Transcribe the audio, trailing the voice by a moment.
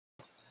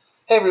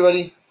Hey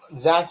everybody,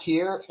 Zach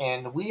here,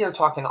 and we are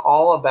talking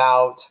all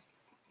about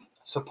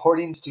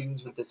supporting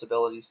students with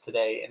disabilities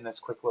today in this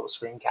quick little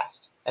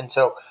screencast. And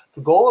so the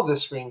goal of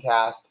this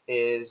screencast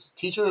is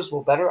teachers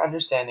will better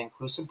understand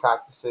inclusive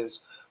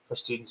practices for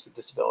students with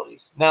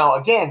disabilities. Now,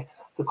 again,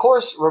 the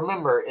course,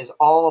 remember, is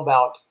all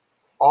about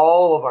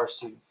all of our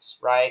students,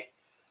 right?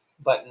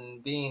 But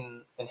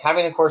in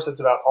having a course that's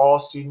about all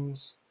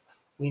students,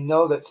 we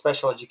know that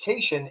special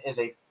education is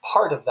a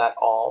part of that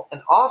all,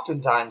 and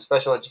oftentimes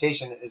special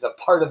education is a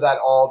part of that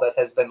all that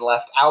has been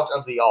left out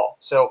of the all.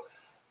 So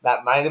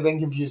that might have been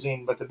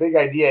confusing, but the big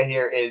idea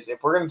here is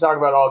if we're going to talk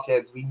about all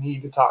kids, we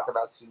need to talk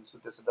about students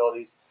with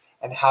disabilities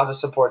and how to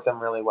support them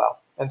really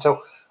well. And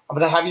so I'm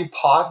going to have you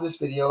pause this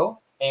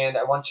video, and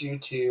I want you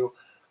to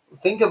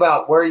think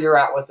about where you're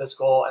at with this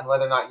goal and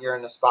whether or not you're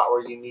in a spot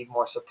where you need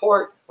more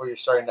support, where you're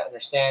starting to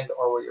understand,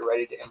 or where you're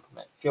ready to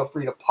implement. Feel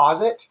free to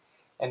pause it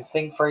and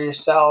think for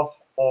yourself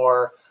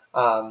or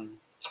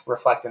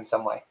reflect in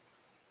some way.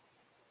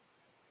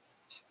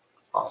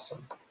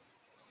 Awesome.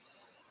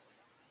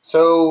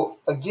 So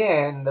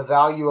again, the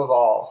value of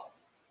all,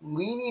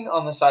 leaning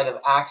on the side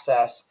of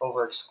access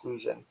over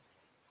exclusion.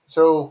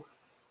 So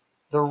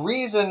the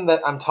reason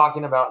that I'm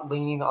talking about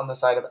leaning on the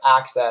side of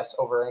access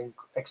over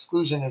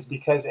exclusion is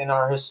because in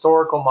our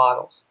historical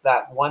models,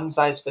 that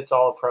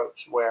one-size-fits-all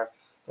approach where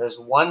there's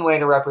one way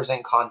to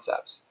represent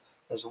concepts,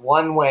 there's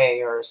one way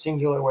or a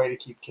singular way to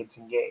keep kids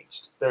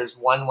engaged, there's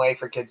one way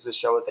for kids to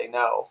show what they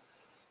know.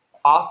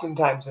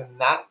 Oftentimes in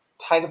that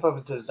type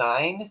of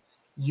design,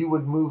 you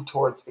would move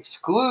towards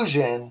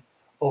exclusion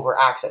over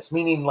access,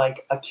 meaning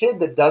like a kid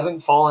that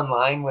doesn't fall in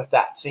line with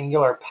that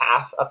singular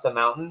path up the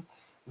mountain,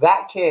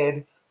 that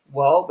kid,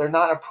 well, they're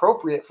not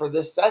appropriate for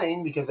this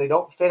setting because they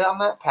don't fit on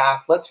that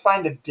path. Let's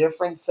find a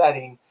different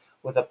setting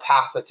with a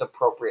path that's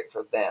appropriate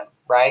for them,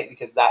 right?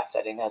 Because that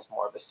setting has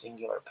more of a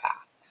singular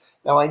path.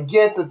 Now, I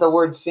get that the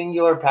word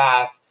singular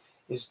path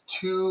is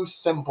too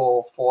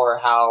simple for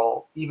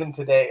how even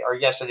today or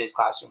yesterday's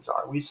classrooms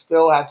are. We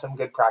still had some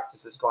good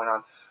practices going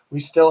on.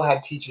 We still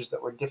had teachers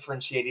that were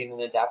differentiating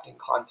and adapting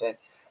content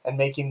and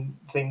making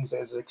things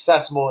as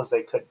accessible as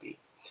they could be.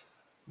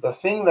 The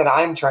thing that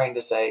I'm trying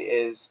to say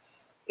is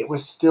it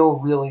was still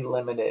really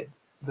limited.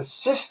 The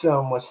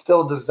system was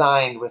still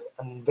designed with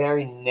a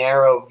very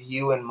narrow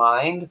view in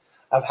mind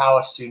of how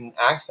a student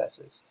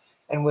accesses.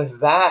 And with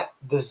that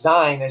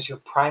design as your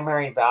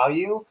primary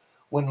value,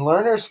 when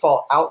learners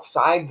fall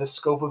outside the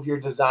scope of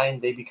your design,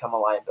 they become a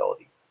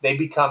liability. They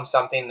become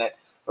something that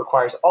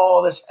requires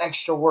all this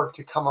extra work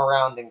to come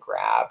around and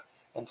grab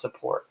and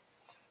support.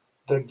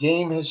 The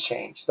game has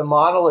changed. The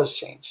model has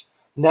changed.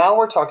 Now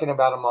we're talking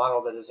about a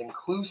model that is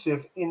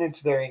inclusive in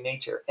its very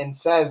nature and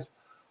says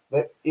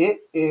that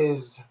it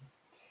is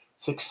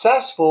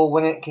successful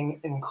when it can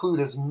include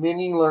as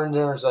many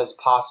learners as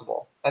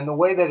possible. And the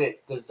way that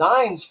it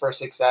designs for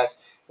success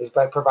is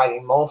by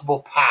providing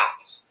multiple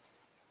paths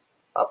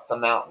up the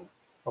mountain,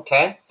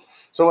 okay?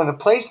 So in a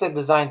place that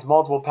designs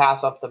multiple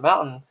paths up the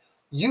mountain,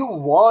 you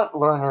want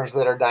learners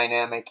that are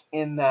dynamic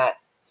in that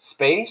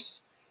space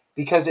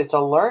because it's a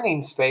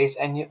learning space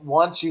and it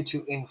wants you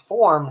to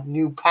inform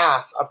new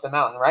paths up the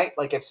mountain, right?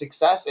 Like if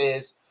success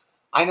is,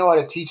 I know how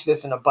to teach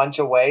this in a bunch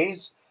of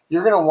ways,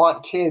 you're going to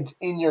want kids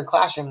in your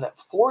classroom that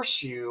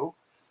force you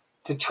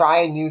to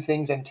try new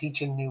things and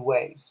teach in new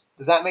ways.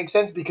 Does that make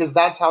sense? Because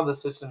that's how the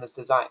system is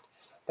designed.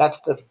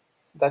 That's the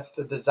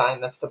design,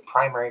 that's the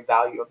primary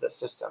value of the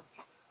system.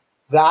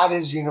 That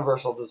is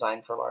universal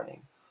design for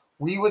learning.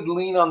 We would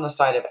lean on the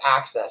side of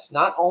access,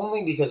 not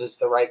only because it's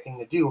the right thing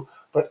to do,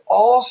 but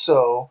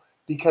also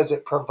because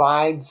it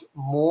provides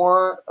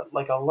more,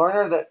 like a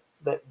learner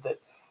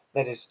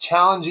that is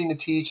challenging to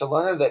teach, a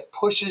learner that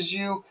pushes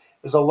you,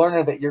 is a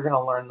learner that you're going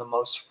to learn the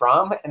most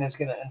from and is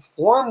going to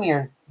inform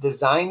your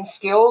design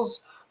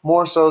skills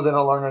more so than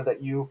a learner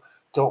that you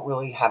don't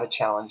really have a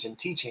challenge in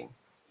teaching.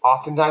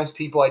 Oftentimes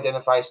people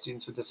identify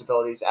students with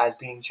disabilities as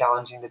being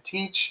challenging to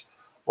teach.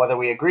 Whether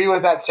we agree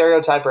with that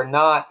stereotype or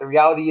not, the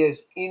reality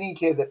is any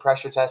kid that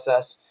pressure tests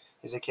us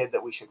is a kid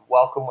that we should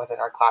welcome within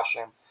our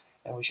classroom,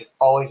 and we should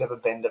always have a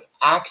bend of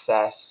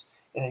access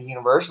in a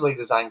universally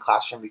designed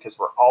classroom because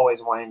we're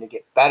always wanting to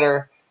get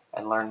better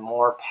and learn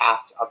more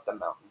paths up the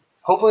mountain.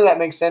 Hopefully that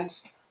makes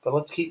sense, but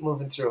let's keep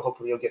moving through.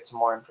 Hopefully you'll get some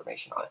more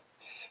information on it.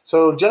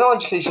 So general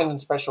education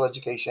and special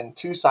education,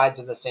 two sides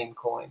of the same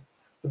coin.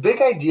 The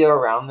big idea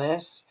around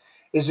this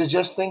is to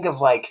just think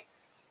of like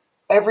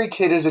every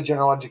kid is a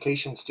general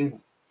education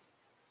student.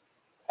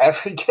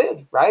 Every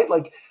kid, right?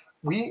 Like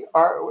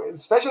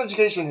special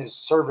education is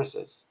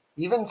services.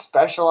 Even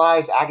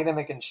specialized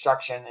academic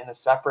instruction in a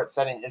separate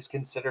setting is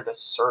considered a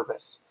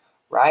service,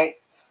 right?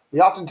 We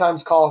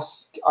oftentimes call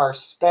our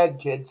sped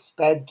kids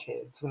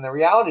when the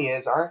reality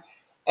is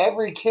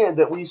every kid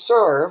that we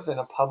serve in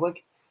a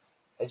public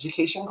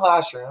education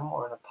classroom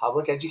or in a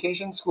public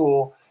education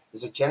school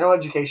is a general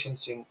education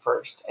student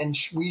first. And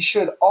we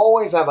should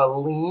always have a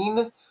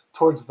lean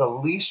towards the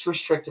least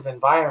restrictive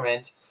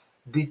environment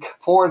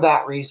for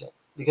that reason,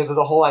 because of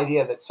the whole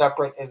idea that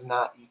separate is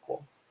not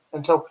equal.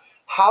 And so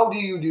how do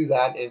you do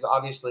that is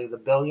obviously the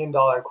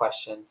billion-dollar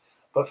question,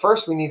 But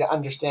first, we need to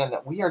understand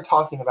that we are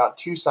talking about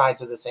two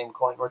sides of the same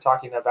coin. We're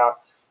talking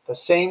about the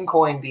same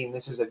coin being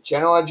this is a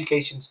general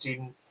education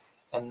student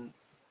and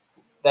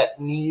that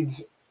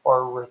needs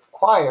or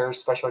requires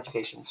special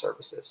education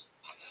services.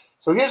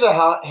 So here's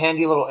a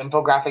handy little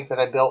infographic that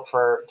I built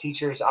for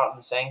teachers out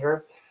in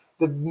Sanger.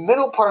 The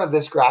middle part of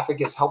this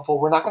graphic is helpful.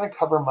 We're not going to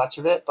cover much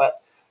of it,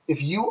 but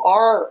if you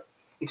are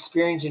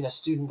experiencing a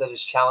student that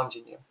is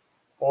challenging you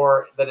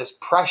or that is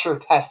pressure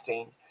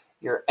testing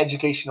your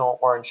educational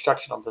or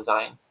instructional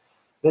design,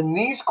 then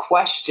these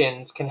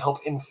questions can help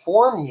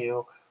inform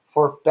you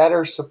for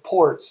better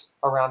supports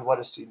around what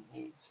a student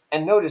needs.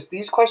 And notice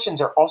these questions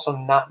are also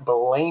not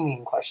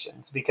blaming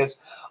questions, because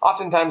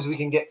oftentimes we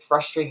can get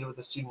frustrated with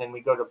the student and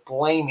we go to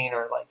blaming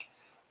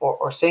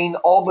or saying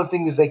all the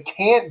things they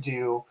can't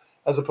do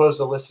as opposed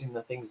to listing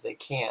the things they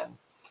can.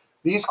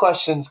 These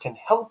questions can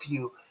help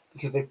you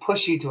because they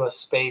push you to a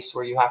space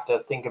where you have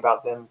to think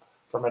about them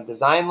from a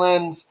design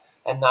lens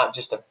and not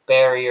just a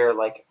barrier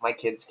like my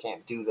kids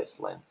can't do this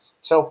lens.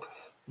 So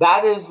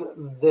that is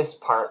this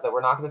part that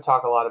we're not going to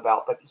talk a lot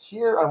about. But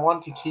here I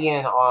want to key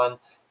in on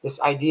this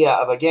idea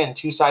of, again,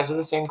 two sides of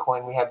the same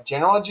coin. We have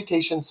general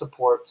education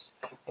supports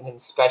and then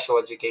special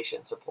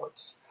education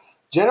supports.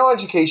 General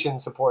education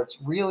supports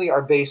really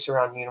are based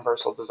around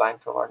universal design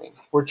for learning.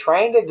 We're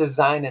trying to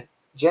design a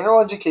general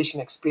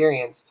education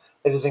experience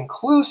that is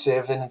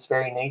inclusive in its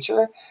very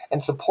nature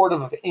and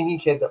supportive of any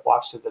kid that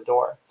walks through the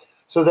door.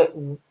 So that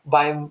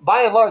by and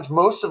large,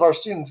 most of our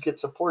students get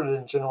supported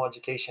in general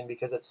education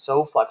because it's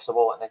so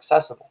flexible and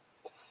accessible.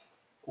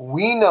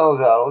 We know,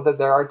 though, that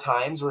there are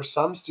times where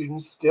some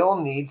students still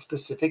need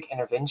specific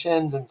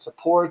interventions and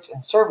supports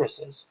and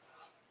services.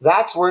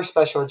 That's where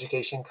special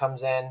education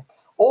comes in,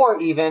 or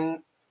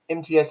even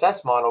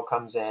MTSS model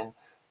comes in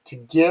to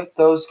give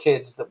those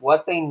kids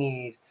what they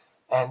need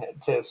and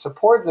to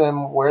support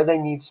them where they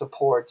need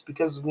supports,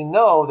 because we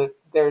know that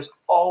there's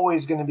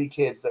always going to be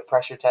kids that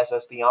pressure test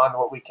us beyond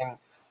what we can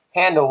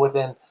handle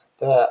within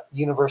the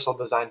universal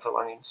design for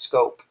learning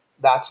scope.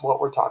 That's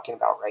what we're talking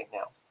about right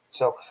now.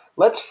 So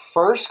let's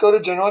first go to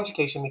general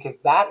education, because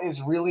that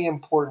is really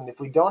important. If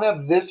we don't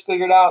have this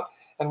figured out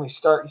and we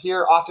start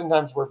here,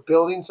 oftentimes we're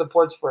building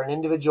supports for an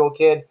individual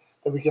kid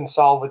that we can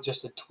solve with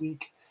just a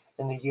tweak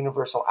in the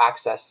universal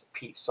access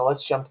piece. So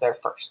let's jump there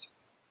first.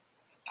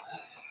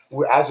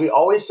 As we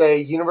always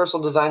say, universal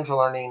design for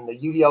learning, the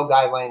UDL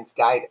guidelines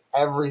guide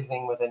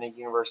everything within a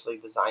universally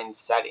designed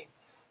setting.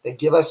 They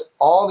give us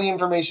all the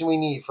information we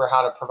need for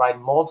how to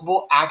provide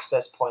multiple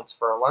access points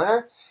for a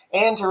learner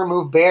and to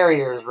remove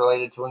barriers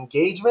related to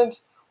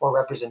engagement or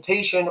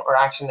representation or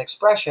action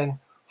expression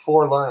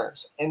for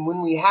learners. And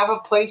when we have a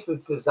place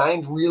that's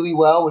designed really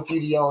well with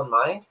UDL in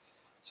mind,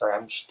 sorry,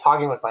 I'm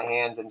talking with my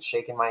hands and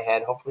shaking my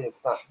head. Hopefully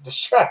it's not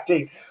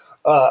distracting.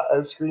 A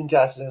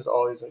screencasting is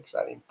always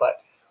exciting,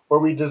 but where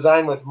we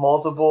design with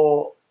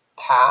multiple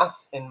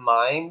paths in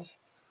mind,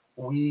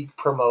 we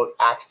promote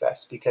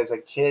access because a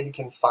kid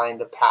can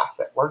find a path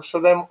that works for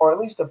them, or at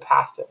least a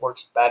path that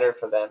works better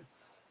for them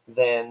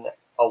than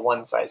a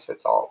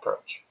one-size-fits-all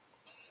approach.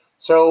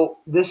 So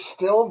this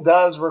still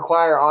does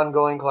require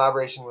ongoing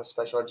collaboration with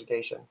special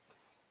education.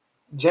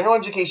 General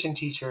education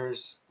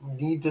teachers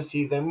need to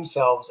see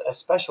themselves as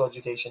special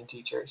education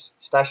teachers.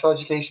 Special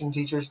education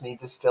teachers need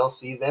to still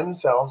see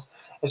themselves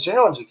as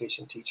general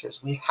education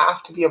teachers. We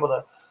have to be able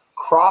to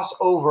cross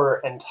over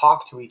and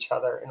talk to each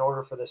other in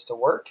order for this to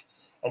work.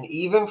 And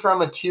even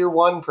from a tier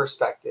one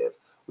perspective,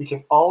 we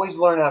can always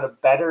learn how to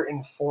better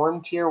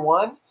inform tier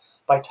one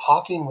by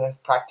talking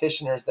with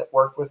practitioners that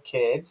work with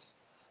kids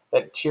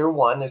that tier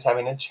one is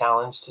having a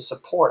challenge to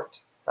support,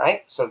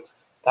 right? So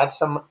that's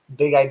some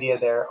big idea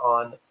there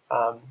on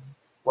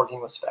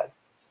working with SPED.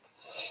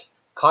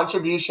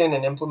 Contribution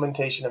and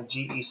implementation of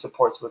GE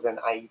supports within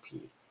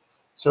IEP.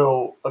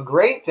 So a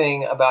great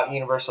thing about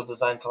universal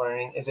design for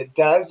learning is it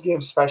does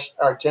give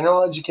our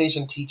general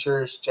education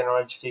teachers, general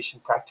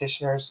education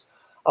practitioners,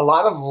 a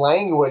lot of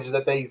language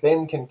that they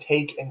then can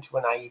take into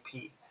an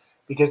IEP,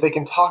 because they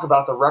can talk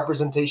about the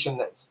representations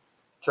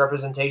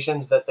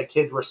that the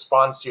kid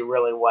responds to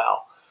really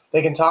well.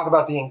 They can talk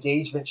about the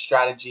engagement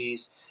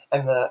strategies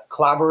and the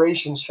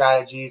collaboration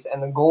strategies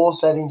and the goal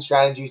setting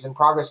strategies and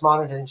progress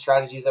monitoring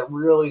strategies that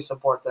really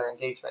support their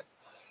engagement.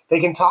 They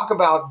can talk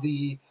about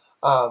the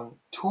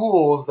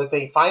tools that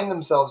they find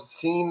themselves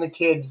seeing the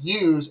kid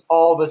use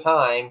all the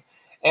time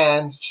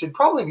and should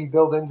probably be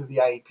built into the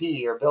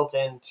IEP or built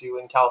into,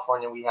 in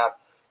California, we have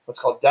what's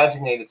called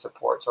designated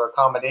supports or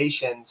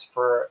accommodations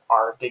for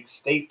our big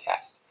state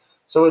test.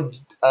 So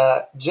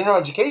a general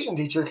education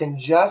teacher can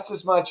just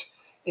as much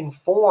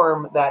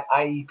inform that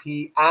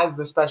IEP as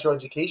the special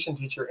education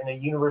teacher in a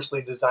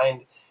universally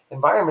designed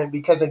environment,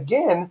 because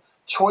again,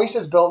 choice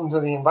is built into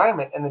the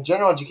environment, and the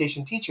general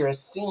education teacher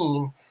has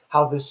seen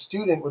how the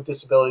student with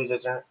disabilities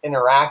is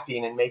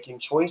interacting and making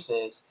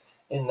choices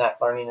in that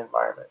learning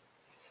environment.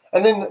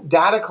 And then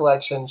data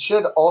collection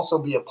should also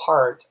be a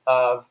part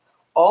of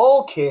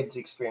all kids'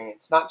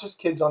 experience, not just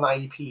kids on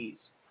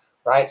IEPs,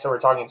 right? So we're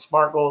talking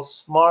SMART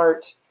goals,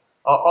 SMART.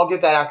 I'll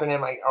get that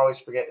acronym. I always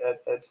forget.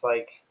 It's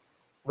like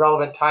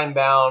relevant, time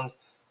bound,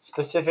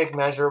 specific,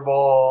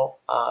 measurable.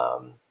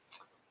 I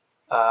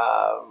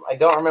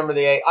don't remember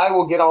the A. I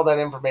will get all that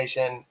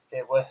information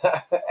and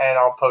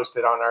I'll post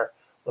it on our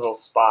little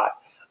spot.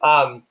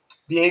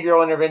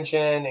 Behavioral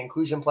intervention,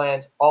 inclusion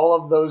plans, all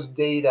of those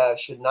data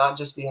should not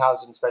just be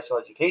housed in special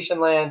education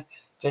land.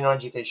 General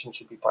education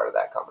should be part of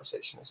that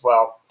conversation as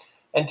well.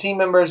 And team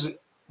members,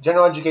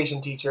 general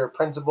education teacher,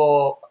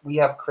 principal, we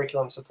have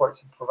curriculum support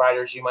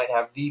providers. You might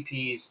have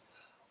VPs.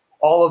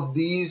 All of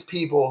these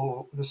people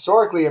who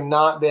historically have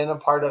not been a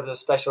part of the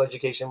special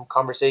education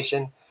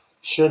conversation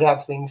should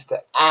have things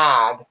to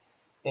add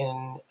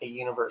in a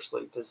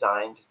universally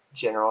designed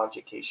general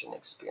education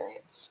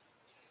experience.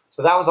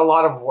 So that was a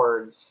lot of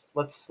words.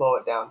 Let's slow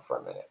it down for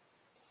a minute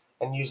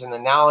and use an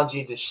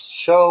analogy to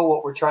show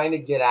what we're trying to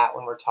get at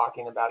when we're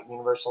talking about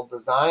universal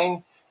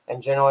design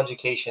and general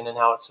education and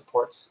how it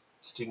supports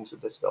students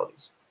with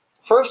disabilities.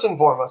 First and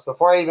foremost,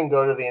 before I even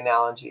go to the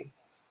analogy,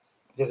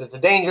 because it's a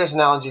dangerous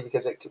analogy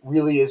because it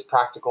really is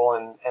practical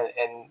and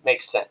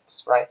makes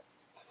sense, right?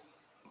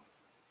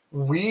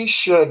 We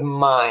should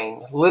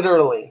mine,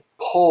 literally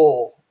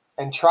pull,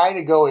 and try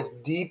to go as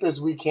deep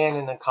as we can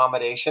in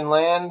accommodation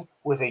land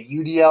with a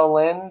UDL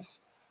lens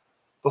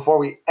before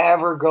we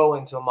ever go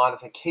into a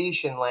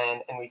modification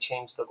land and we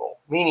change the goal.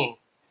 Meaning,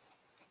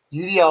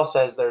 UDL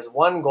says there's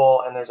one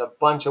goal and there's a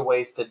bunch of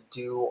ways to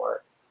do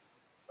or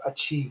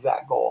achieve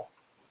that goal.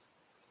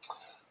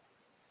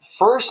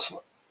 First,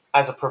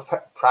 as a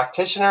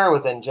practitioner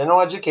within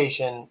general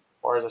education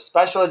or as a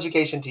special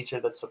education teacher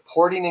that's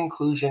supporting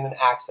inclusion and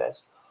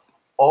access,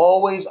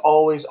 always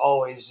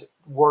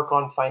work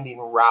on finding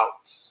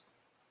routes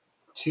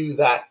to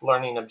that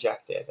learning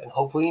objective. And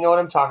hopefully you know what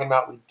I'm talking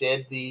about. We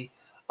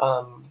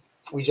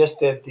just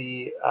did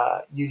the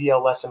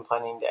UDL lesson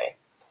planning day,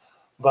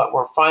 but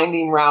we're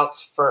finding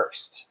routes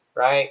first,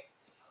 right?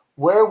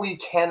 Where we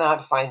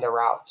cannot find a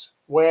route,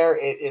 where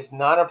it is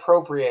not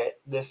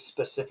appropriate, this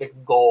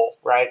specific goal,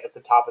 right, at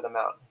the top of the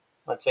mountain.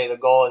 Let's say the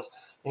goal is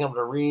being able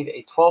to read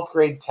a 12th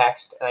grade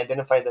text and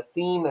identify the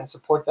theme and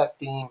support that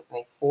theme in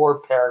a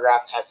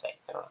 4-paragraph essay.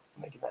 I don't know,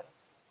 I'm making that up.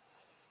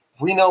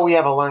 If we know we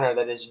have a learner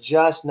that is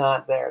just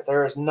not there,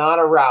 there is not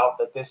a route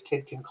that this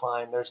kid can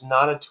climb, there's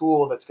not a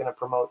tool that's going to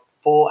promote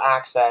full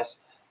access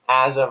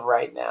as of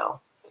right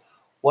now.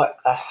 What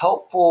a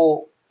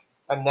helpful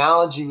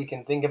analogy we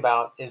can think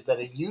about is that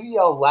a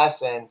UDL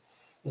lesson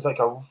is like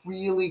a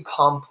really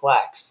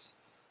complex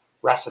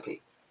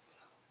recipe.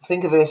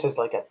 Think of this as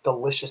like a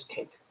delicious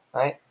cake,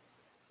 right?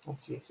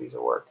 Let's see if these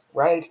will work,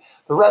 right?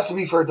 The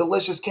recipe for a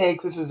delicious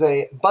cake. This is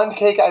a bundt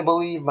cake, I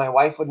believe. My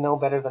wife would know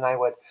better than I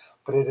would,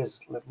 but it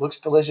looks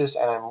delicious,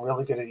 and I'm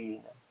really good at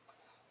eating them.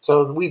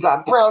 So we've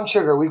got brown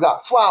sugar, we've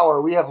got flour,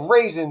 we have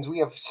raisins, we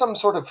have some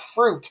sort of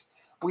fruit,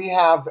 we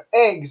have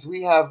eggs,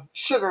 we have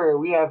sugar,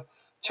 we have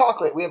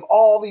chocolate. We have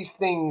all these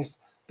things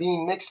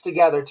being mixed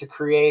together to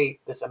create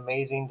this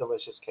amazing,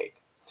 delicious cake.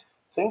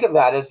 Think of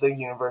that as the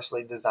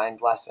universally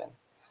designed lesson.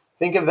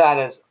 Think of that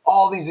as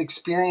all these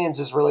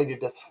experiences related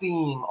to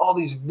theme, all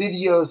these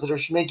videos that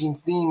are making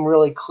theme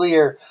really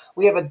clear.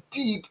 We have a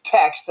deep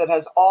text that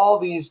has all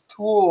these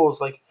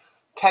tools like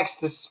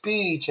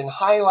text-to-speech and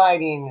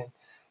highlighting,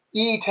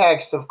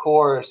 e-text, of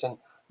course, and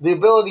the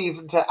ability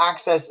to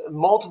access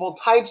multiple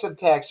types of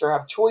text or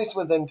have choice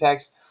within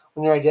text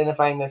when you're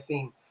identifying the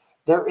theme.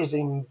 There is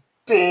a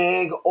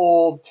big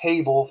old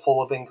table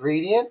full of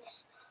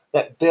ingredients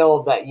that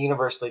build that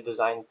universally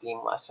designed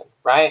theme lesson,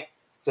 right?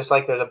 Just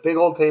like there's a big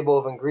old table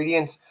of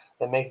ingredients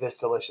that make this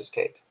delicious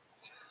cake.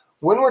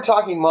 When we're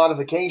talking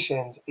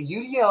modifications, a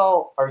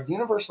UDL, or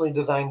universally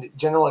designed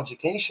general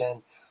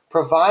education,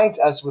 provides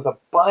us with a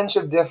bunch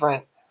of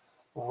different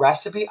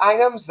recipe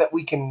items that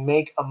we can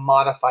make a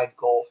modified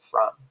goal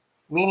from.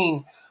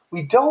 Meaning,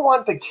 we don't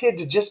want the kid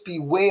to just be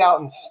way out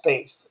in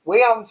space.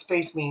 Way out in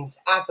space means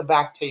at the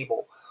back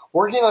table,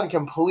 working on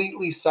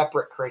completely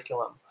separate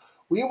curriculum.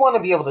 We want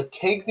to be able to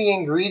take the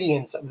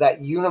ingredients of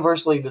that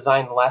universally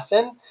designed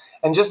lesson,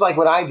 and just like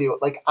what I do,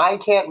 like I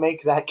can't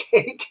make that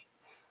cake.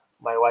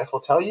 My wife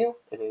will tell you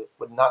it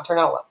would not turn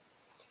out well.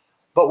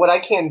 But what I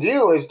can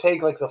do is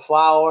take like the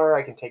flour,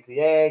 I can take the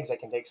eggs, I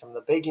can take some of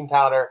the baking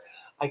powder,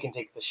 I can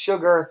take the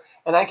sugar,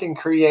 and I can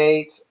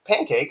create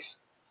pancakes,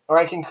 or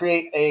I can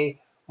create a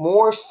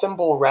more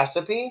simple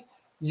recipe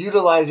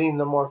utilizing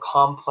the more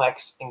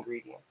complex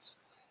ingredients.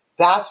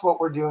 That's what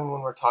we're doing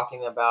when we're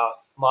talking about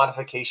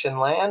modification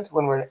land,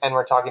 when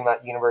we're talking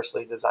about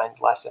universally designed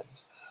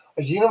lessons.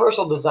 A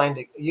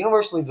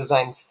universally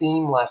designed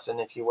theme lesson,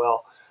 if you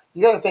will,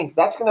 you got to think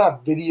that's going to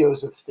have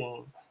videos of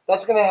theme.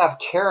 That's going to have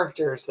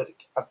characters, that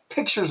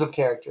pictures of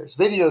characters,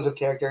 videos of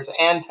characters,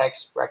 and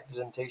text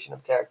representation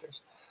of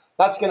characters.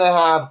 That's going to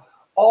have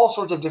all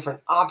sorts of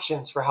different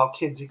options for how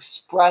kids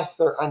express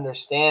their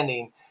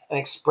understanding and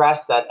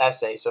express that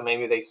essay. So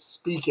maybe they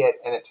speak it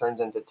and it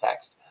turns into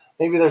text.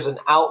 Maybe there's an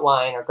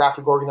outline or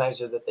graphic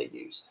organizer that they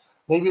use.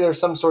 Maybe there's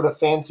some sort of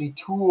fancy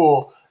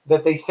tool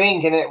that they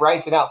think and it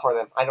writes it out for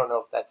them. I don't know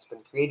if that's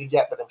been created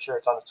yet, but I'm sure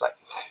it's on its way.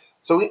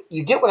 So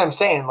you get what I'm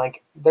saying?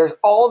 Like there's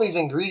all these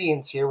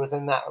ingredients here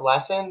within that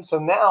lesson. So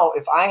now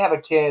if I have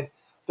a kid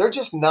they're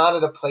just not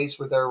at a place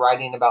where they're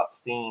writing about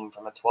theme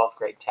from a 12th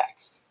grade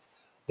text.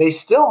 They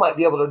still might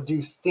be able to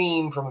do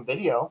theme from a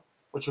video,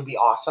 which would be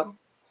awesome.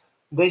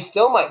 They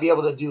still might be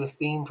able to do a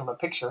theme from a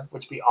picture,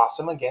 which would be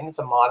awesome. Again, it's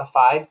a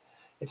modified,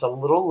 it's a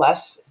little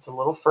less, it's a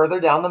little further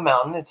down the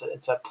mountain. It's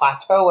a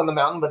plateau in the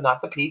mountain, but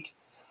not the peak.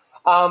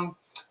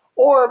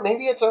 Or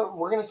maybe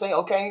we're going to say,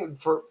 okay,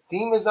 for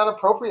theme is not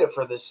appropriate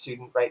for this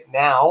student right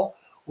now.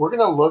 We're going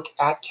to look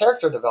at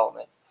character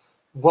development.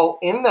 Well,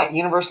 in that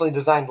universally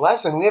designed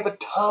lesson, we have a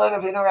ton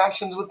of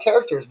interactions with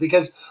characters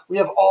because we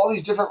have all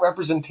these different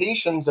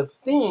representations of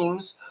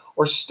themes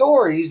or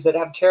stories that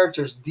have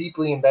characters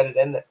deeply embedded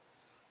in them.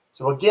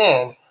 So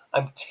again,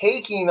 I'm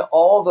taking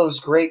all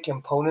those great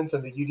components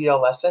of the UDL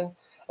lesson,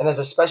 and as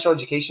a special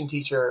education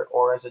teacher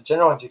or as a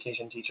general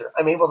education teacher,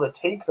 I'm able to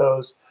take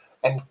those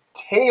and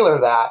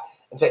tailor that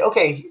and say,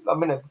 okay, I'm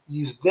going to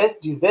use this,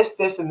 do this,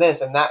 this, and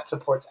this, and that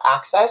supports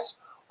access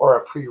or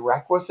a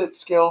prerequisite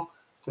skill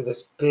to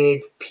this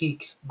big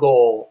peaks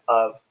goal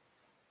of,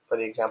 for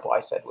the example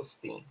I said, was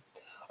theme.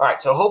 All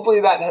right, so hopefully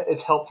that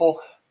is helpful.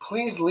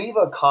 Please leave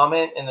a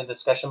comment in the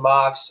discussion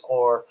box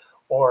or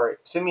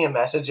send me a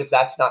message if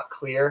that's not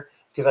clear,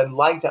 because I'd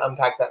like to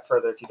unpack that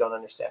further if you don't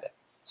understand it.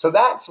 So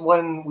that's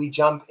when we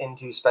jump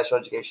into special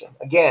education.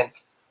 Again,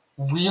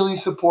 really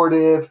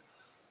supportive,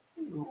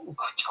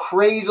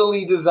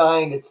 crazily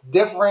designed. It's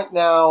different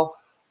now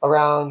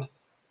around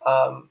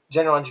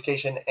general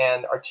education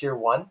and our tier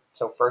 1,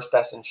 so first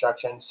best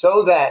instruction,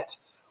 so that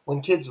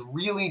when kids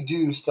really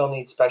do still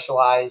need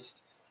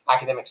specialized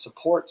academic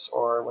supports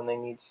or when they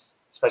need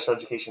special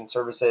education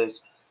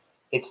services,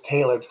 it's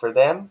tailored for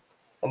them,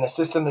 and the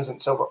system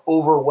isn't so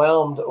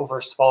overwhelmed over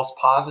false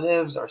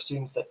positives or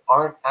students that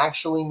aren't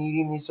actually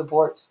needing these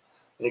supports,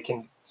 that it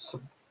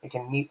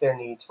can meet their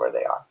needs where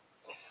they are.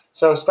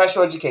 So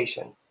special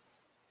education.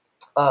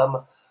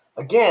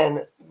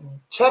 Again,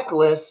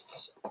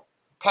 checklists,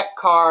 PEC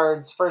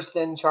cards, first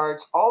in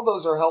charts, all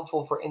those are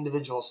helpful for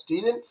individual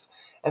students,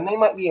 and they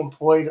might be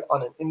employed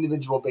on an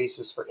individual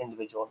basis for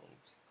individual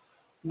needs.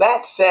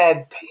 That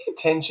said, pay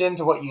attention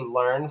to what you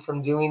learn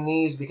from doing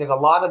these, because a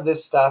lot of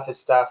this stuff is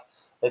stuff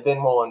that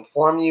then will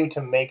inform you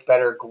to make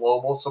better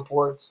global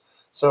supports.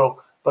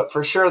 So, but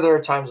for sure there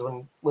are times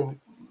when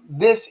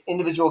this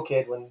individual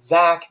kid, when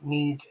Zach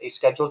needs a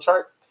schedule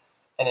chart,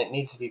 and it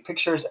needs to be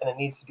pictures, and it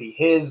needs to be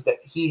his that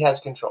he has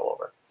control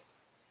over.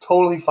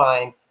 Totally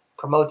fine,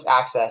 promotes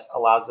access,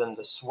 allows them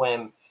to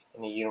swim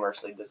in a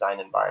universally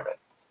designed environment.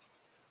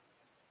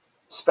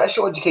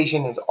 Special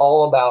education is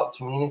all about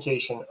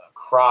communication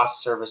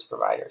across service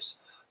providers.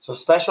 So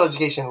special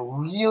education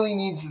really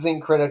needs to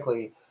think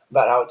critically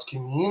about how it's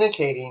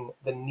communicating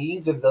the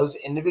needs of those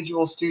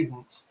individual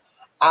students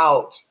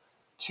out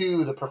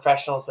to the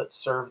professionals that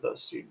serve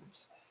those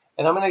students.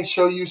 And I'm going to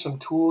show you some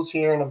tools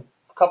here in a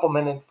couple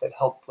minutes that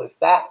help with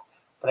that,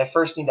 but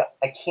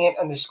I can't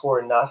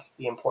underscore enough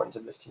the importance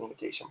of this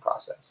communication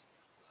process.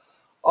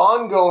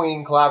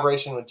 Ongoing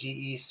collaboration with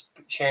GE,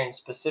 sharing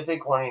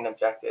specific learning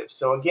objectives.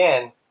 So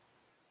again,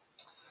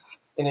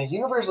 in a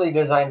universally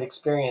designed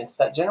experience,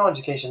 that general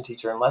education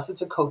teacher, unless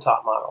it's a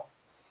co-taught model,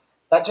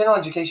 that general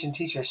education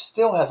teacher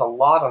still has a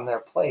lot on their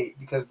plate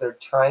because they're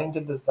trying to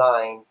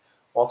design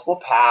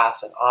multiple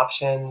paths and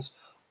options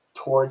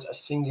towards a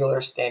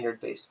singular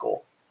standard-based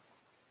goal.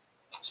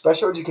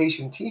 Special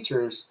education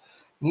teachers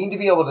need to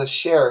be able to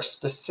share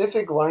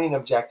specific learning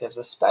objectives,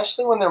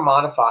 especially when they're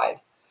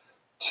modified,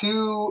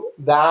 to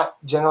that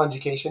general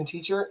education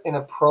teacher in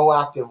a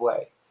proactive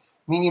way,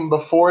 meaning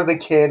before the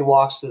kid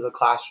walks through the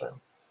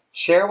classroom.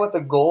 Share what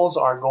the goals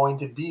are going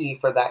to be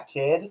for that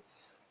kid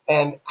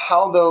and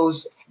how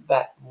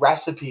that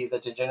recipe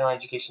that the general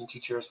education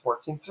teacher is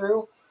working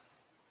through,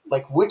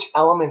 like which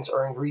elements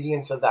or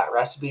ingredients of that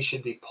recipe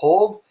should be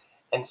pulled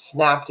and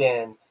snapped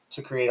in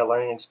to create a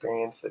learning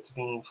experience that's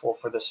meaningful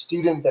for the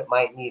student that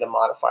might need a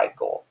modified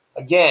goal.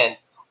 Again,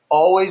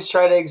 always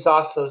try to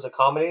exhaust those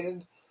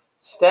accommodated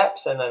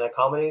steps and then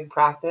accommodated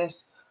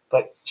practice,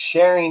 but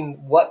sharing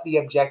what the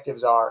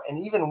objectives are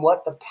and even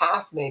what the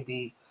path may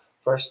be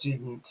for a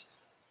student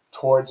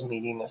towards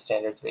meeting a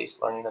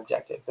standards-based learning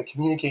objective. The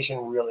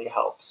communication really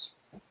helps.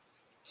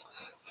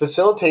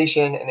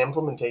 Facilitation and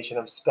implementation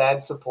of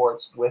SPED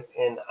supports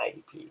within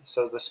IEP.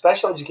 So the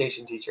special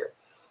education teacher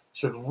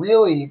should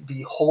really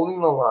be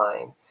holding the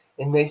line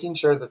in making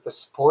sure that the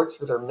supports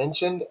that are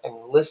mentioned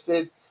and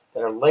listed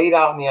that are laid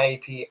out in the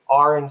IEP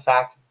are in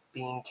fact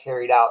being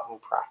carried out in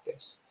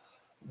practice.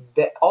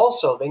 That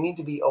also, they need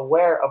to be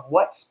aware of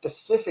what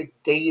specific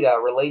data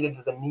related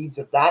to the needs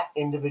of that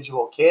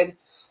individual kid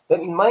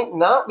that might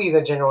not be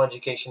the general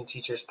education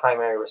teacher's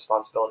primary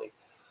responsibility.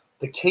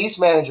 The case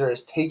manager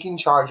is taking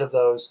charge of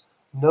those,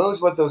 knows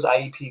what those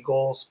IEP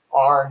goals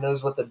are,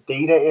 knows what the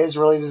data is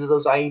related to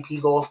those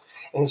IEP goals,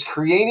 and is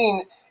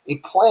creating a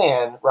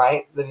plan,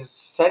 right, that is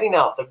setting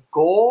out the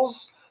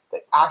goals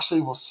that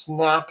actually will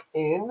snap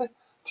in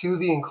to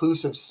the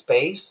inclusive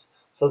space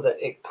so that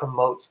it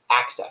promotes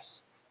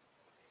access.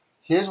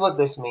 Here's what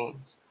this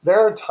means. There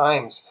are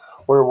times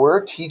where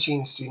we're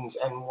teaching students,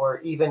 and we're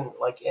even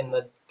like in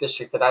the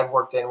district that I've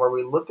worked in, where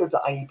we looked at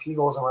the IEP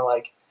goals and we're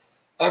like,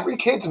 every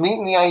kid's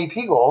meeting the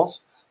IEP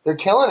goals. They're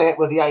killing it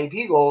with the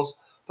IEP goals.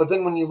 But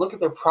then when you look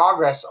at their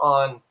progress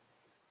on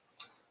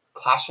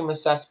classroom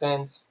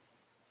assessments,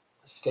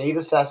 state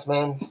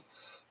assessments,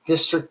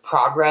 district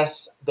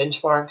progress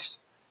benchmarks,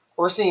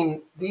 we're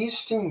seeing these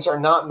students are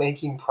not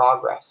making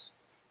progress.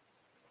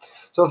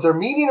 So if they're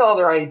meeting all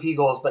their IEP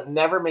goals but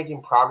never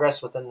making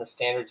progress within the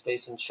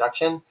standards-based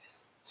instruction,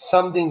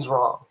 something's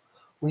wrong.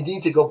 We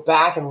need to go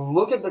back and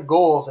look at the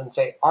goals and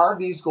say, are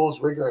these goals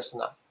rigorous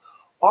enough?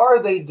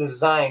 Are they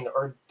designed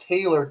or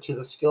tailored to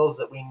the skills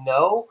that we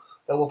know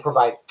that will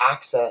provide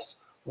access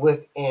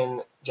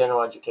within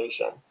general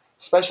education?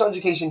 Special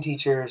education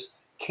teachers,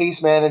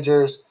 case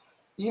managers,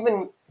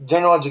 even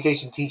general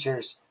education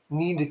teachers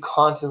need to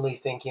constantly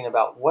thinking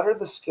about what are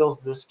the skills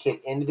this kid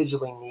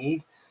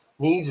individually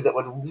needs that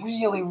would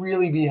really,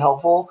 really be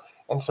helpful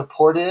and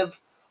supportive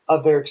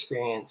of their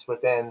experience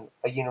within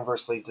a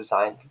universally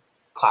designed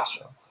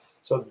classroom.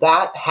 So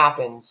that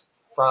happens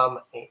from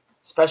a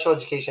special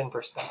education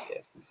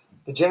perspective.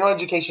 The general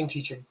education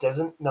teacher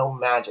doesn't know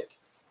magic.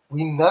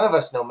 None of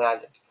us know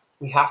magic.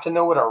 We have to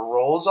know what our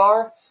roles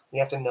are. We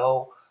have to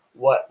know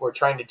what we're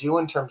trying to do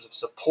in terms of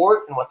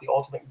support and what the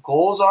ultimate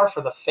goals are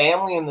for the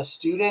family and the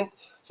student,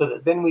 so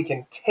that then we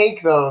can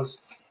take those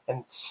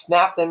and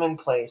snap them in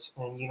place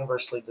in a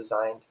universally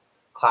designed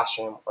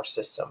classroom or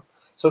system.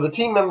 So the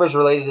team members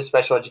related to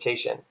special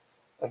education,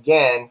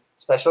 again,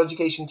 special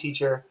education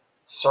teacher,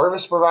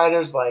 service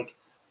providers like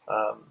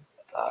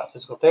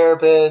physical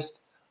therapists,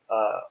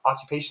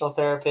 occupational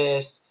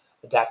therapists,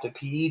 adaptive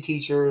PE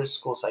teachers,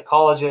 school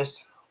psychologists,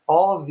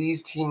 all of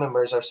these team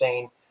members are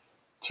saying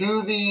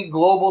to the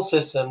global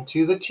system,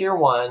 to the tier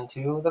one,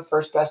 to the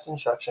first best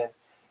instruction,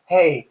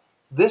 hey,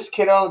 this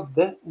kiddo,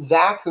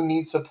 Zach who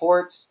needs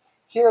supports,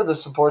 here are the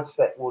supports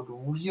that would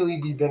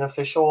really be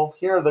beneficial.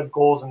 Here are the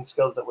goals and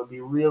skills that would be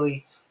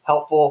really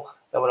helpful,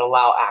 that would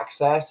allow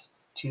access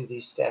to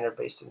the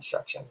standard-based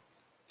instruction.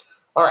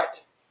 All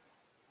right.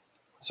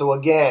 So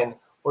again,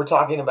 we're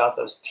talking about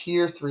those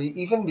tier three,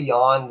 even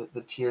beyond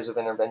the tiers of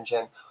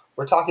intervention.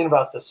 We're talking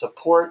about the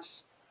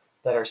supports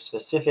that are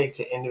specific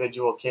to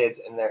individual kids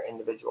and their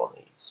individual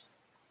needs.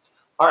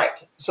 All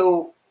right,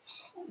 so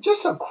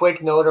just a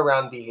quick note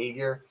around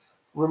behavior.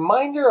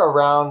 Reminder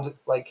around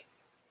like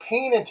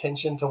paying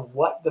attention to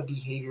what the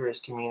behavior is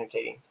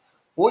communicating.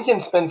 We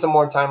can spend some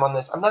more time on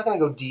this. I'm not going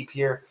to go deep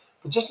here,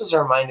 but just as a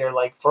reminder,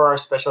 like for our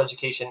special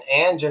education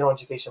and general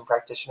education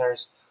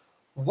practitioners,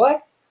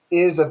 what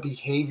is a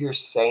behavior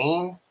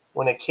saying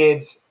when a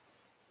kid's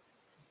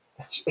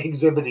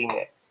exhibiting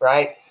it,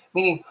 right?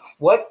 Meaning,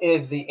 what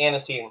is the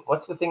antecedent?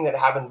 What's the thing that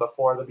happened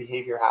before the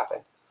behavior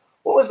happened?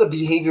 What was the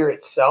behavior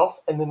itself?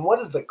 And then what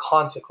is the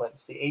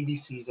consequence, the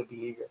ABCs of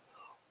behavior?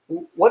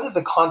 What is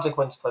the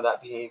consequence for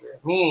that behavior?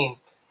 Meaning,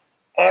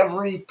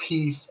 every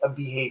piece of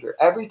behavior,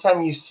 every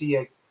time you see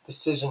a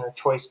decision or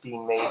choice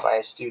being made by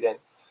a student,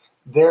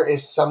 there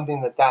is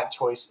something that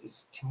choice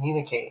is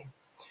communicating.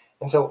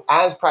 And so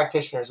as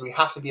practitioners, we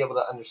have to be able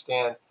to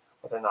understand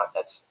whether or not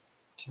that's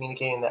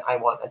communicating that I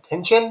want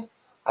attention,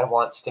 I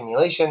want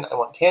stimulation, I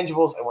want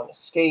tangibles, I want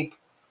escape.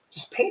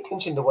 Just pay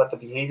attention to what the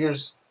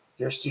behaviors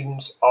your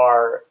students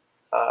are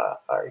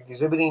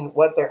exhibiting,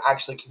 what they're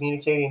actually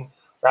communicating,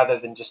 rather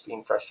than just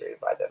being frustrated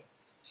by them.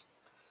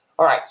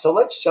 All right, so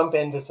let's jump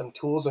into some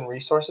tools and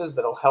resources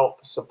that'll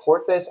help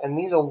support this, and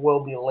these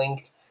will be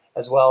linked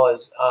as well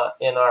as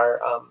in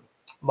our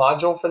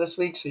module for this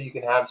week, so you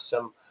can have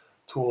some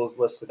tools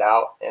listed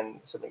out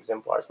and some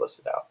exemplars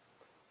listed out.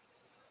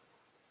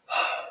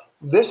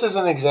 This is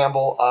an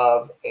example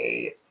of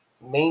a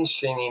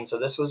mainstreaming. So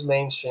this was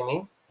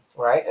mainstreaming,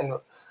 right? And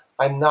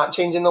I'm not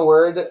changing the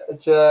word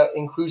to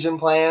inclusion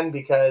plan,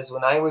 because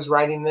when I was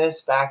writing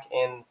this back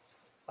in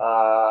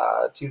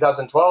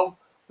 2012,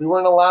 we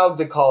weren't allowed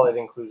to call it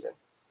inclusion,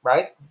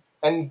 right?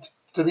 And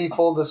to be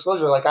full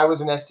disclosure, like I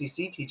was an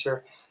STC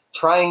teacher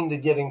trying to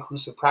get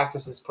inclusive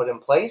practices put in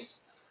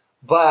place.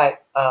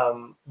 But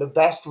the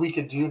best we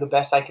could do, the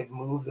best I could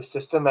move the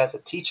system as a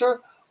teacher,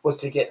 was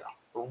to get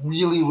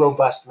really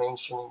robust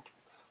mainstreaming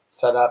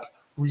set up,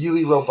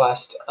 really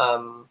robust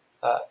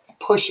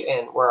push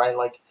in, where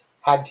I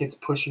had kids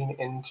pushing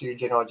into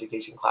general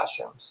education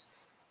classrooms.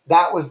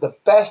 That was the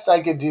best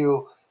I could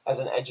do as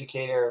an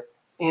educator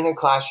in a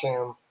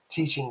classroom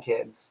teaching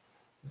kids.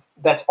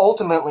 That's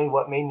ultimately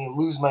what made me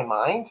lose my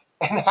mind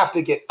and have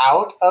to get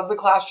out of the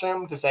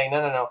classroom to say,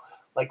 no,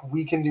 like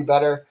we can do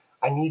better.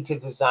 I need to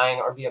design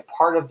or be a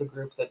part of the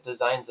group that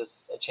designs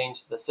a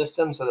change to the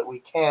system so that we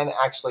can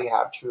actually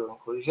have true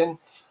inclusion.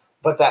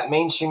 But that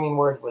mainstreaming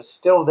word was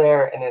still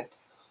there, and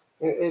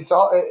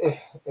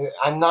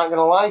I'm not going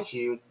to lie to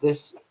you,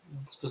 this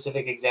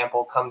specific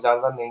example comes out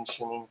of a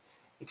mainstreaming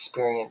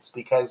experience,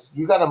 because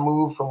you got to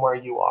move from where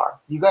you are.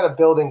 You got to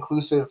build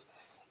inclusive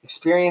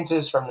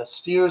experiences from the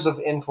spheres of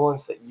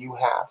influence that you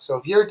have. So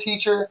if you're a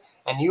teacher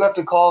and you have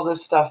to call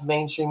this stuff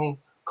mainstreaming,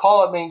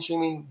 call it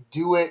mainstreaming,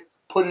 do it,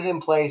 put it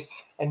in place,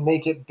 and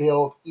make it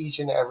build each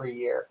and every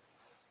year.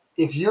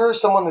 If you're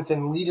someone that's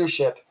in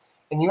leadership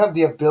and you have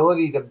the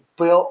ability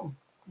to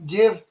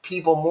give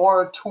people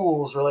more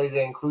tools related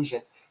to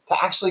inclusion,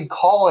 to actually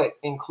call it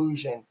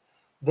inclusion,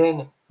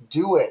 then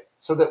do it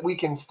so that we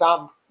can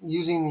stop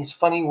using these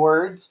funny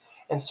words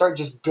and start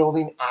just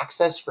building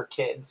access for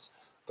kids.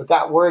 But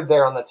that word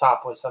there on the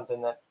top was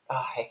something that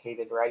I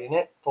hated writing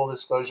it, full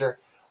disclosure.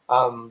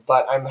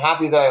 But I'm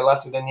happy that I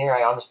left it in here.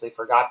 I honestly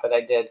forgot that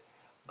I did,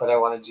 but I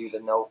wanted you to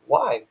know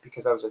why,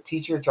 because I was a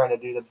teacher trying to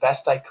do the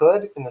best I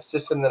could in the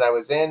system that I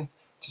was in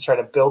to try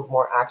to build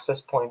more access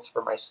points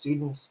for my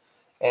students.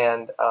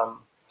 And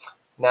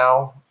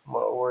now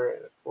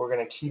we're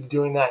going to keep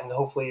doing that, and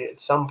hopefully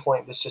at some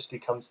point this just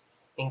becomes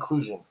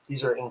inclusion.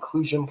 These are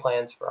inclusion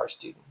plans for our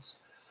students.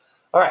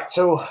 All right,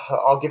 so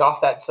I'll get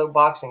off that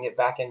soapbox and get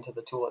back into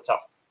the tool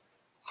itself.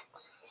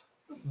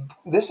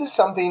 This is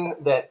something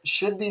that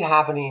should be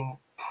happening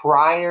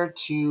prior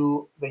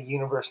to the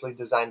universally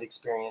designed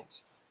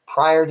experience,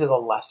 prior to the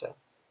lesson.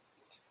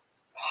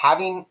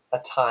 Having a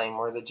time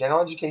where the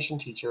general education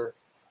teacher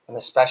and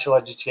the special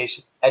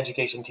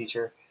education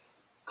teacher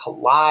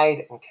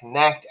collide and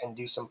connect and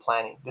do some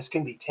planning. This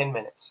can be 10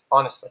 minutes,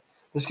 honestly.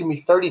 This can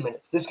be 30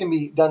 minutes. This can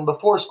be done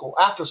before school,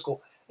 after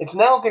school. It's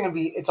now going to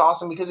be, it's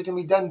awesome because it can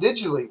be done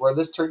digitally, where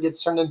this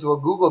gets turned into a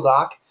Google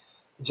Doc.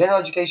 The general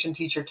education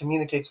teacher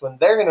communicates when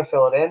they're going to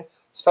fill it in.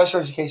 Special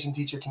education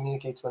teacher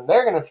communicates when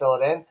they're going to fill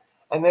it in.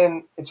 And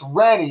then it's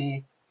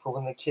ready for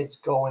when the kids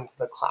go into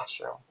the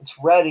classroom. It's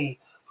ready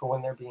for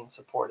when they're being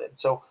supported.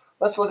 So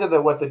let's look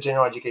at what the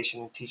general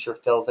education teacher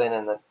fills in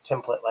a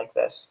template like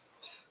this.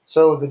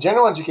 So the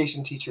general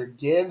education teacher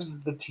gives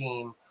the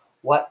team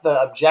what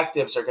the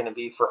objectives are going to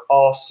be for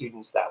all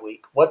students that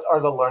week. What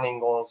are the learning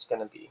goals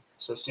going to be?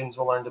 So students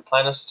will learn to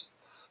plan a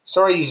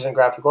story using a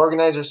graphic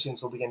organizer.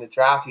 Students will begin to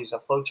draft using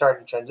a flowchart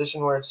and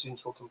transition words.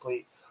 Students will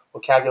complete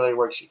vocabulary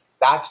worksheet.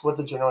 That's what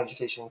the general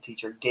education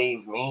teacher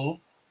gave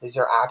me. These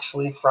are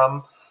actually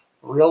from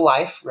real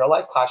life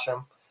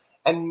classroom.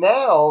 And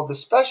now the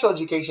special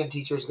education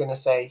teacher is going to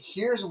say,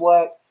 here's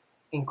what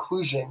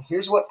inclusion,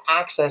 here's what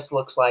access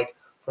looks like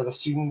for the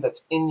student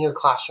that's in your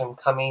classroom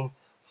coming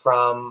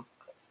from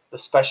the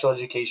special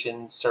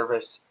education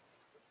service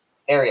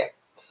area.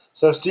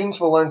 So students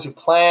will learn to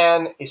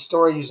plan a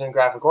story using a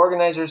graphic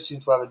organizer.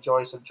 Students will have a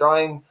choice of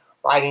drawing,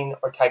 writing,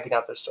 or typing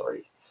out their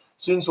story.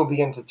 Students will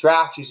begin to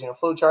draft using a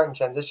flowchart and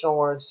transitional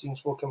words.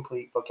 Students will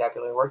complete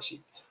vocabulary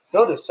worksheet.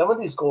 Notice some of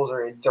these goals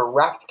are a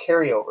direct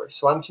carryover.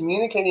 So I'm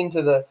communicating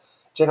to the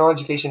general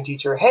education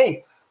teacher,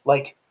 hey,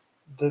 like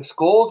the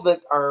goals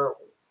that are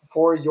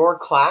for your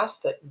class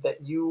that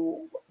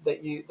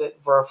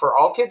for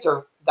all kids,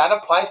 or that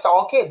applies to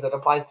all kids. That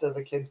applies to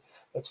the kid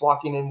that's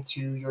walking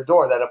into your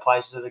door. That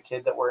applies to the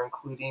kid that we're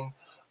including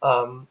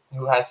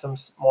who has some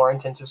more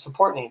intensive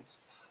support needs.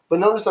 But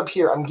notice up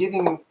here,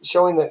 I'm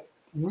showing that,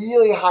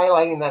 really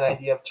highlighting that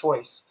idea of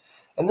choice.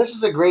 And this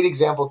is a great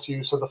example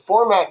too. So the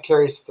format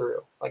carries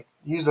through, like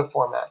use the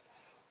format.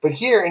 But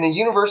here in a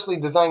universally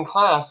designed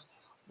class,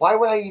 why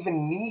would I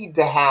even need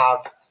to have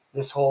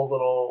this whole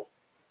little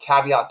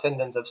caveat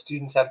sentence of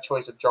students have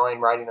choice of drawing,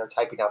 writing, or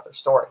typing out their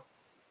story?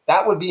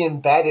 That would be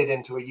embedded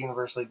into a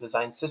universally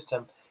designed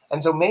system.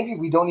 And so maybe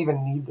we don't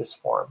even need this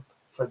form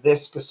for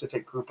this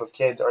specific group of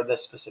kids or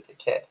this specific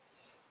kid.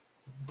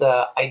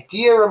 The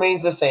idea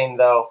remains the same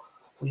though.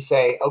 We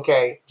say,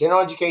 okay, general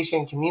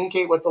education,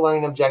 communicate what the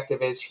learning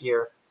objective is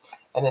here.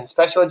 And then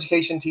special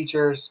education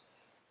teachers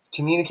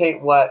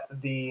communicate what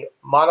the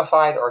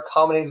modified or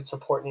accommodated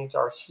support needs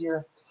are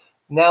here.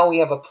 Now we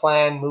have a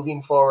plan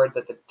moving forward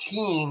that the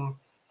team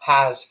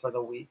has for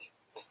the week.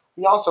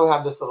 We also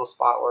have this little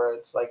spot where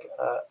it's like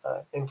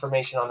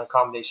information on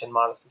accommodation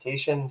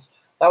modifications.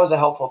 That was a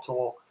helpful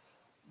tool.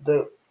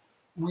 The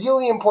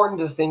really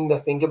important thing to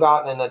think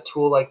about in a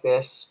tool like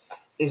this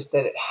is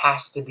that it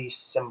has to be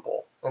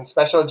simple. And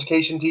special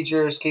education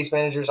teachers, case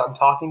managers, I'm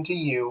talking to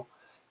you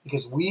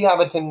because we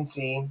have a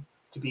tendency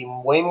to be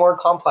way more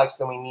complex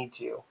than we need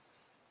to.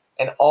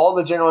 And all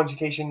the general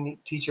education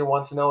teacher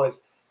wants to know is,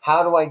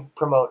 how do I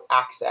promote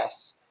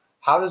access?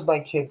 How does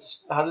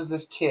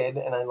this kid,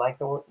 and I like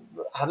the word,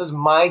 how does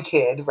my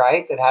kid,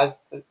 right,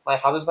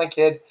 how does my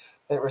kid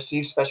that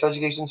receives special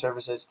education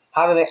services,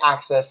 how do they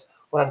access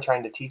what I'm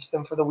trying to teach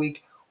them for the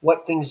week?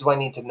 What things do I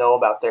need to know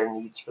about their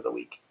needs for the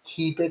week?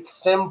 Keep it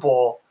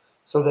simple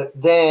so that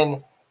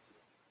then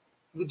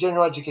the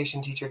general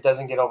education teacher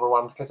doesn't get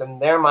overwhelmed, because in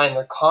their mind,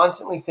 they're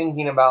constantly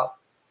thinking about,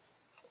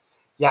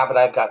 yeah, but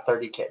I've got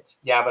 30 kids.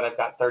 Yeah, but I've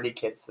got 30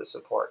 kids to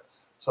support.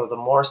 So the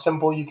more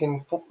simple you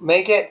can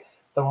make it,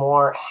 the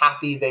more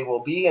happy they will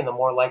be, and the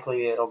more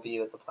likely it'll be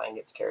that the plan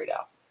gets carried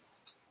out.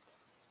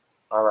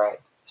 All right.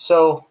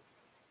 So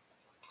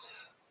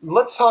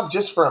let's talk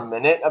just for a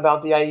minute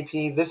about the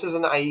IEP. This is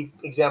an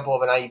example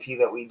of an IEP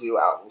that we do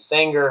out in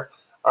Sanger,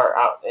 or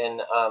out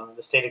in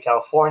the state of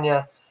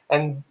California.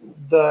 And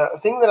the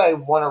thing that I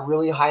want to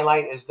really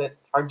highlight is that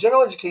our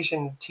general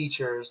education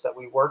teachers that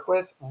we work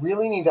with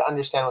really need to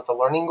understand what the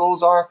learning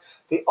goals are.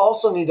 They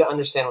also need to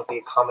understand what the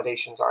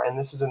accommodations are. And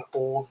this is an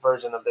old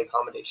version of the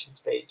accommodations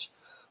page.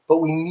 But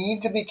we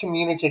need to be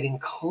communicating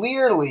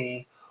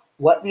clearly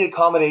what the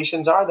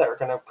accommodations are that are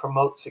going to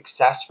promote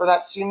success for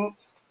that student,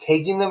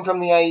 taking them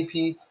from the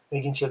IEP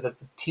making sure that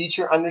the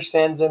teacher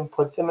understands them,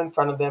 puts them in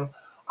front of them.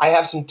 I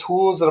have some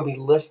tools that'll be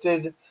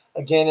listed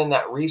again in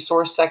that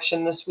resource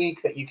section this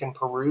week that you can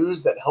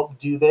peruse that help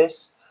do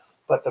this.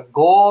 But the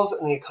goals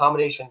and the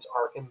accommodations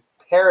are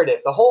imperative.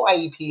 The whole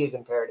IEP is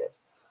imperative.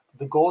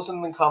 The goals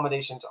and the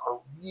accommodations are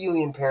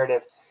really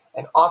imperative.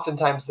 And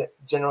oftentimes the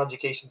general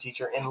education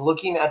teacher, in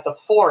looking at the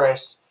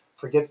forest,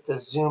 forgets to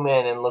zoom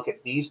in and look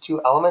at these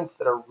two elements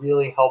that are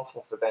really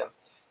helpful for them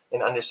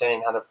in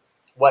understanding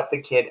what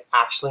the kid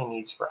actually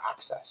needs for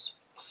access.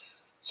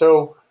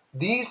 So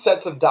these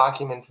sets of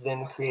documents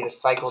then create a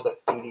cycle that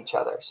feed each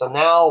other. So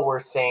now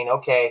we're saying,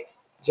 okay,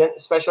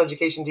 special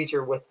education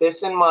teacher, with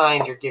this in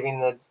mind, you're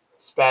giving the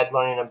SPED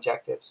learning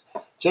objectives.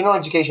 General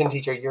education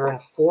teacher, you're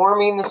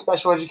informing the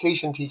special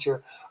education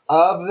teacher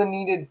of the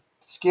needed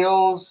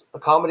skills,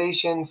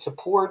 accommodations,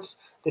 supports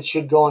that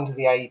should go into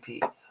the IEP.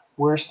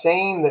 We're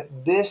saying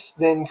that this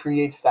then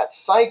creates that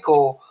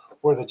cycle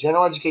where the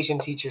general education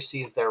teacher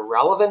sees their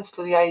relevance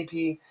to the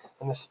IEP,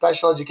 and the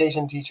special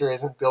education teacher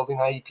isn't building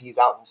IEPs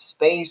out in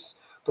space,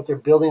 but they're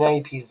building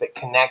IEPs that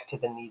connect to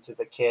the needs of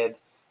the kid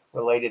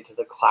related to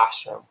the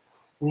classroom.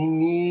 We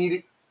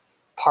need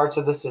parts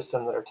of the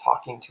system that are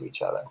talking to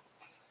each other.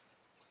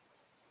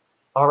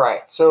 All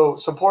right, so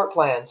support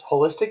plans,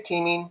 holistic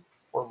teaming,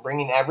 we're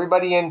bringing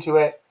everybody into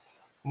it,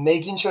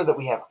 making sure that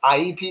we have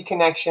IEP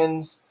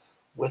connections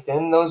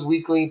within those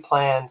weekly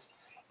plans,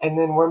 and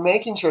then we're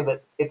making sure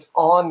that it's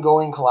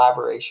ongoing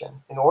collaboration.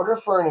 In order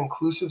for an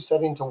inclusive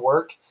setting to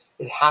work,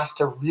 it has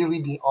to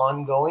really be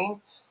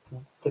ongoing,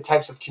 the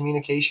types of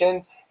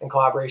communication and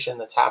collaboration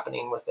that's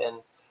happening within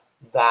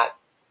that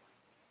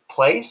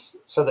place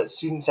so that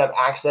students have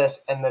access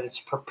and that it's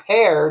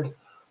prepared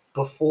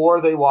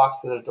before they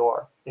walk through the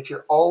door. If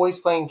you're always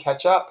playing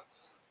catch up,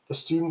 the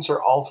students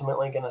are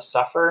ultimately going to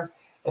suffer.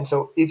 And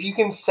so if you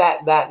can set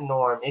that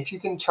norm, if you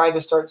can try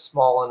to start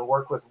small and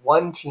work with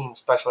one team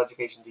special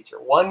education teacher,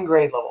 one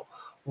grade level,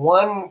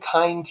 one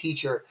kind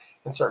teacher,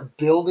 and start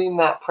building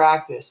that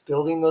practice,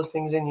 building those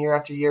things in year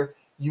after year,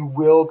 you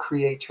will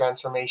create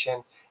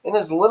transformation. In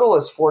as little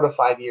as 4 to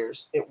 5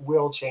 years, it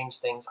will change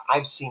things.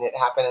 I've seen it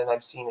happen, and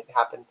I've seen it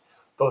happen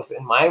both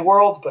in my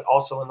world, but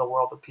also in the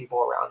world of people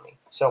around me.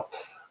 So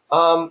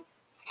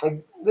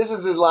this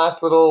is the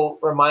last little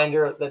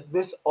reminder that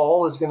this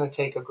all is going to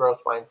take a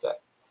growth mindset.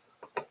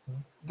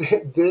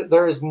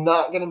 There is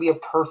not going to be a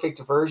perfect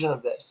version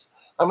of this.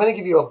 I'm going to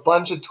give you a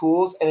bunch of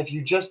tools, and if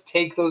you just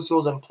take those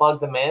tools and plug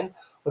them in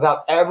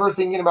without ever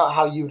thinking about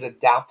how you would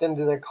adapt them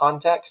to their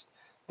context,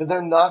 then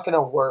they're not going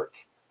to work.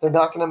 They're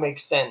not going to make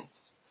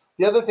sense.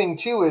 The other thing,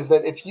 too, is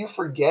that if you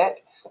forget,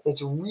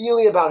 it's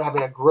really about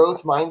having a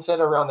growth mindset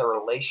around the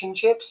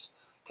relationships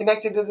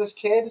connected to this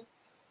kid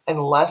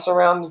and less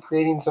around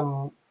creating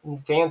some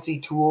fancy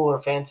tool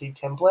or fancy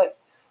template,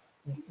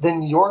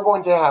 then you're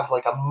going to have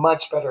like a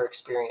much better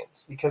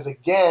experience, because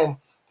again,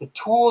 the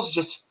tools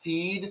just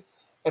feed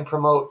and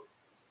promote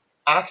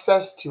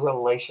access to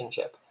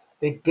relationship.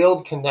 They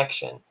build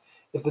connection.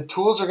 If the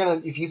tools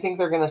if you think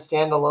they're going to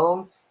stand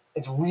alone,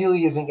 it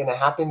really isn't going to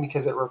happen,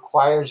 because it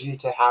requires you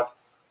to have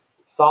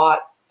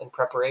thought and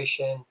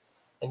preparation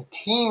and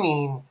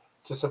teaming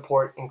to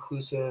support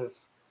inclusive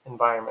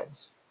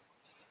environments.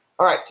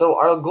 All right, so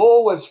our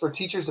goal was for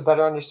teachers to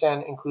better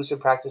understand inclusive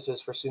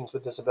practices for students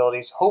with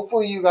disabilities.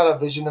 Hopefully you got a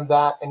vision of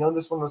that. I know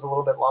this one was a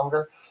little bit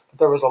longer, but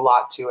there was a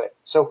lot to it.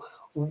 So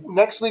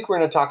next week, we're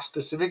going to talk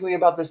specifically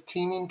about this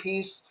teaming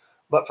piece.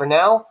 But for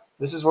now,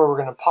 this is where we're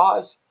going to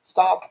pause,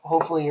 stop.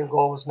 Hopefully your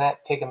goal was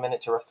met. Take a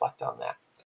minute to reflect on that.